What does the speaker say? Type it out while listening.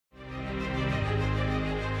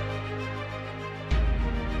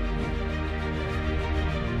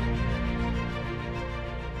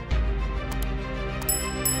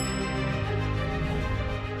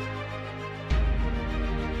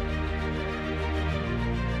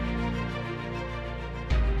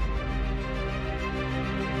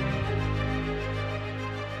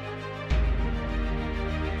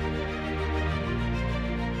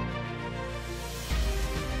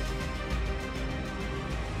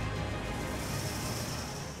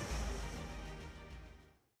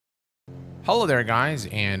Hello there guys,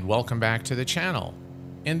 and welcome back to the channel.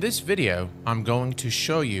 In this video, I'm going to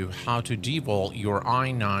show you how to devolt your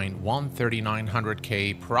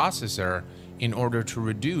i9-13900K processor in order to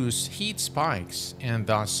reduce heat spikes and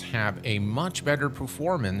thus have a much better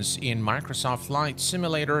performance in Microsoft Flight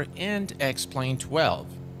Simulator and X-Plane 12.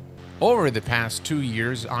 Over the past 2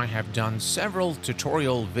 years, I have done several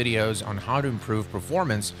tutorial videos on how to improve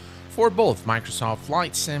performance for both Microsoft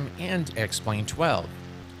Flight Sim and X-Plane 12.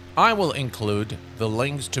 I will include the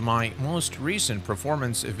links to my most recent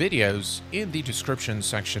performance videos in the description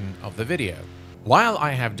section of the video. While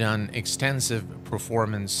I have done extensive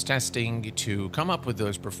performance testing to come up with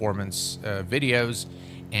those performance videos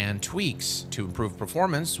and tweaks to improve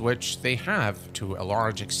performance, which they have to a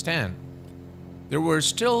large extent, there were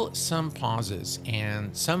still some pauses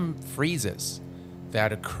and some freezes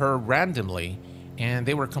that occur randomly, and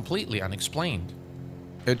they were completely unexplained.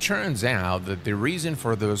 It turns out that the reason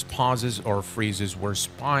for those pauses or freezes were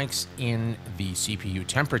spikes in the CPU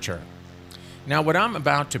temperature. Now, what I'm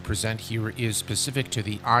about to present here is specific to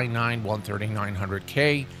the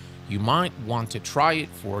i9-13900K. You might want to try it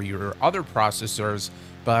for your other processors,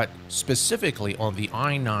 but specifically on the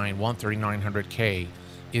i9-13900K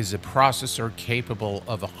is a processor capable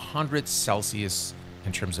of 100 Celsius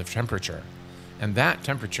in terms of temperature. And that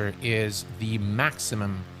temperature is the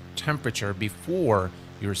maximum temperature before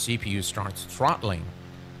your CPU starts throttling.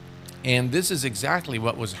 And this is exactly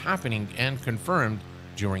what was happening and confirmed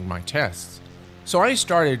during my tests. So I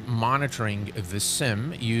started monitoring the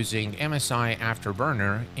sim using MSI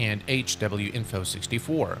Afterburner and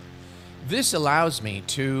HWInfo64. This allows me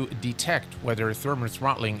to detect whether thermal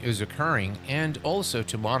throttling is occurring and also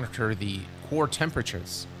to monitor the core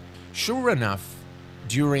temperatures. Sure enough,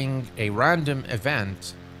 during a random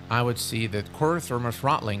event, I would see that core thermal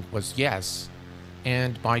throttling was yes,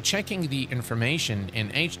 and by checking the information in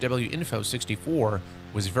HWInfo64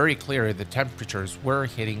 was very clear the temperatures were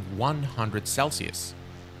hitting 100 Celsius.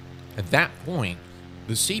 At that point,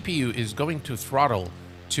 the CPU is going to throttle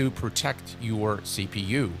to protect your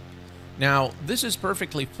CPU. Now, this is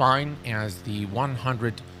perfectly fine as the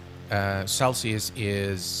 100 Celsius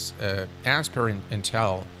is, as per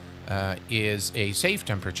Intel, is a safe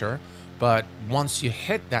temperature, but once you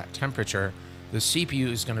hit that temperature, the CPU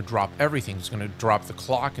is going to drop everything. It's going to drop the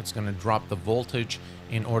clock, it's going to drop the voltage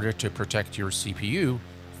in order to protect your CPU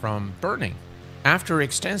from burning. After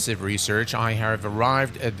extensive research, I have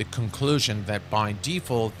arrived at the conclusion that by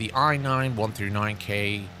default, the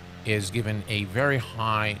i9-139K is given a very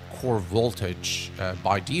high core voltage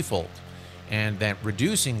by default, and that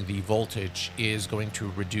reducing the voltage is going to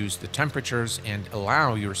reduce the temperatures and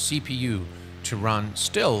allow your CPU to run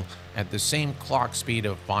still at the same clock speed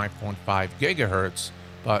of 5.5 gigahertz,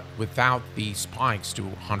 but without the spikes to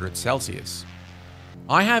 100 Celsius.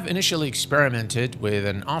 I have initially experimented with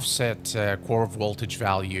an offset core voltage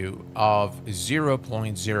value of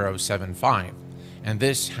 0.075, and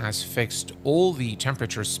this has fixed all the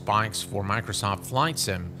temperature spikes for Microsoft Flight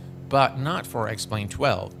Sim, but not for X-Plane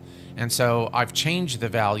 12. And so I've changed the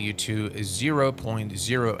value to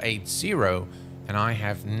 0.080, and I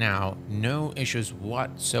have now no issues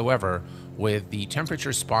whatsoever with the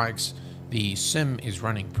temperature spikes. The sim is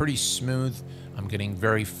running pretty smooth. I'm getting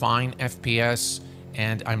very fine FPS,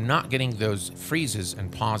 and I'm not getting those freezes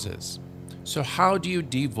and pauses. So how do you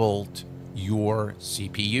devolt your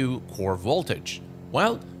CPU core voltage?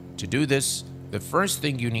 Well, to do this, the first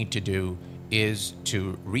thing you need to do is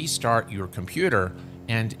to restart your computer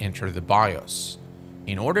and enter the BIOS.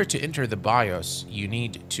 In order to enter the BIOS, you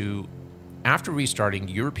need to, after restarting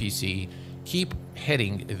your PC, keep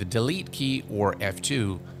hitting the delete key or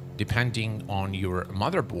F2 depending on your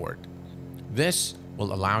motherboard. This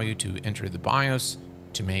will allow you to enter the BIOS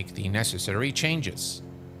to make the necessary changes.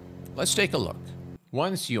 Let's take a look.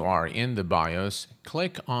 Once you are in the BIOS,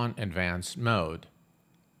 click on Advanced Mode.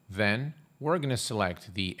 Then we're going to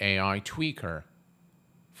select the AI Tweaker.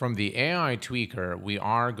 From the AI Tweaker, we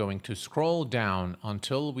are going to scroll down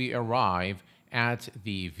until we arrive at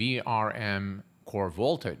the VRM core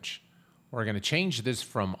voltage. We're going to change this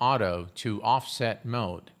from auto to offset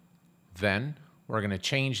mode. Then we're going to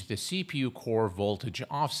change the CPU core voltage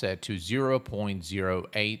offset to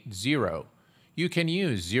 0.080. You can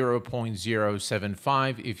use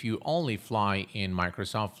 0.075 if you only fly in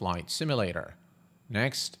Microsoft Flight Simulator.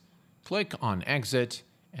 Next, click on Exit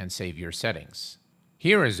and save your settings.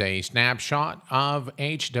 Here is a snapshot of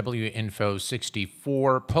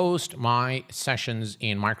HWInfo64 post my sessions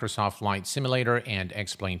in Microsoft Flight Simulator and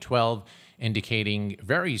X-Plane 12 indicating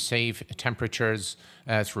very safe temperatures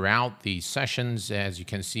throughout the sessions. As you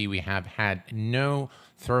can see, we have had no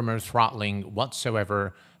thermal throttling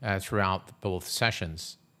whatsoever throughout both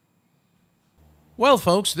sessions. Well,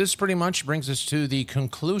 folks, this pretty much brings us to the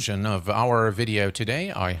conclusion of our video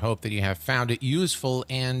today. I hope that you have found it useful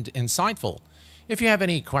and insightful. If you have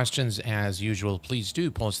any questions, as usual, please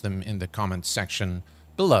do post them in the comments section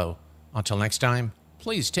below. Until next time,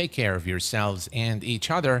 please take care of yourselves and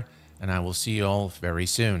each other, and I will see you all very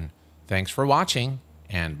soon. Thanks for watching,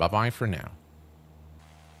 and bye-bye for now.